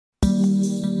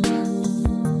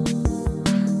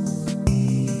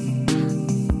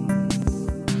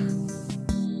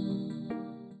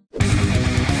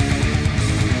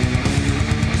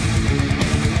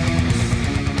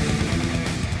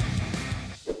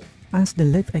As the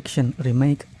live-action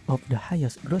remake of the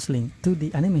highest-grossing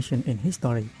 2D animation in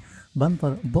history,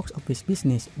 bumper box office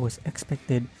business was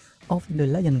expected of The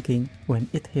Lion King when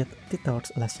it hit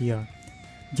theaters last year.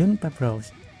 Jon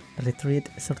Favreau's retread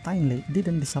certainly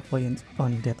didn't disappoint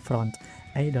on that front,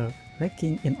 either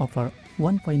raking in over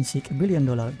 $1.6 billion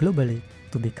globally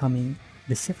to becoming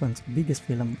the seventh biggest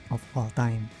film of all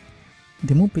time.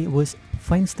 The movie was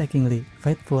painstakingly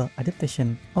faithful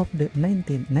adaptation of the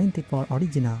 1994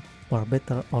 original, for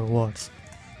better or worse.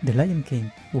 The Lion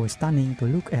King was stunning to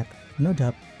look at, no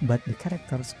doubt, but the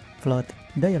characters, plot,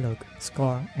 dialogue,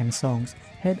 score, and songs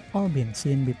had all been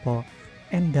seen before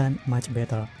and done much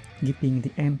better, giving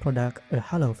the end product a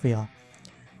hollow feel.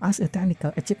 As a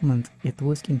technical achievement, it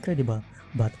was incredible,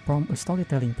 but from a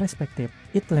storytelling perspective,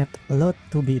 it left a lot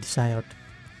to be desired.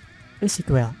 A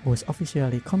sequel was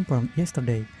officially confirmed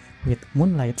yesterday, with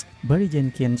Moonlight's Barry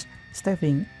Jenkins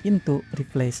stepping in to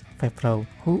replace Favreau,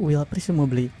 who will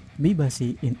presumably be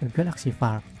busy in a galaxy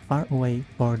far, far away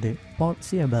for the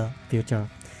foreseeable future.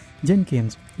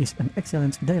 Jenkins is an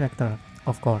excellent director,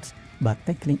 of course, but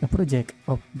tackling a project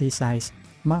of this size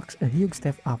marks a huge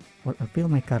step up for a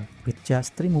filmmaker with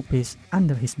just 3 movies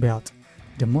under his belt,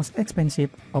 the most expensive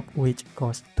of which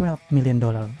cost $12 million.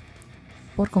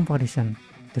 For comparison,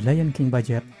 The Lion King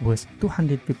budget was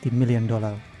 $250 million.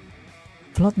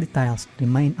 Plot details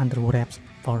remain under wraps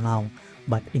for now,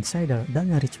 but insider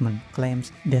Daniel Richmond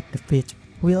claims that the pitch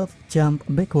will jump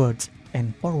backwards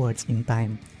and forwards in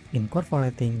time,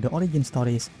 incorporating the origin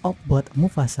stories of both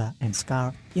Mufasa and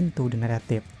Scar into the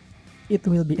narrative. It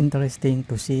will be interesting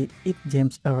to see if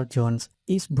James Earl Jones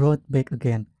is brought back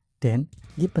again, then,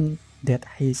 given that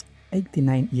he's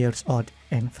 89 years old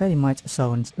and very much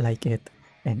sounds like it,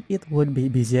 and it would be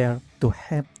bizarre to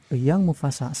have a young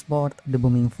Mufasa sport the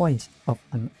booming voice of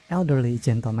an elderly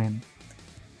gentleman.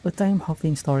 A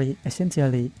time-hopping story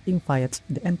essentially invites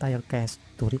the entire cast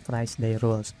to reprise their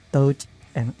roles, touch,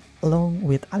 and along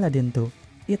with Aladdin too,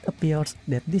 it appears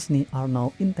that Disney are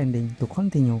now intending to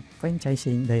continue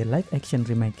franchising their live-action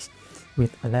remakes,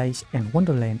 with Alice in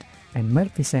Wonderland and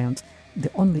Maleficent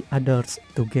the only others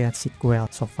to get sequels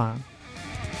so far.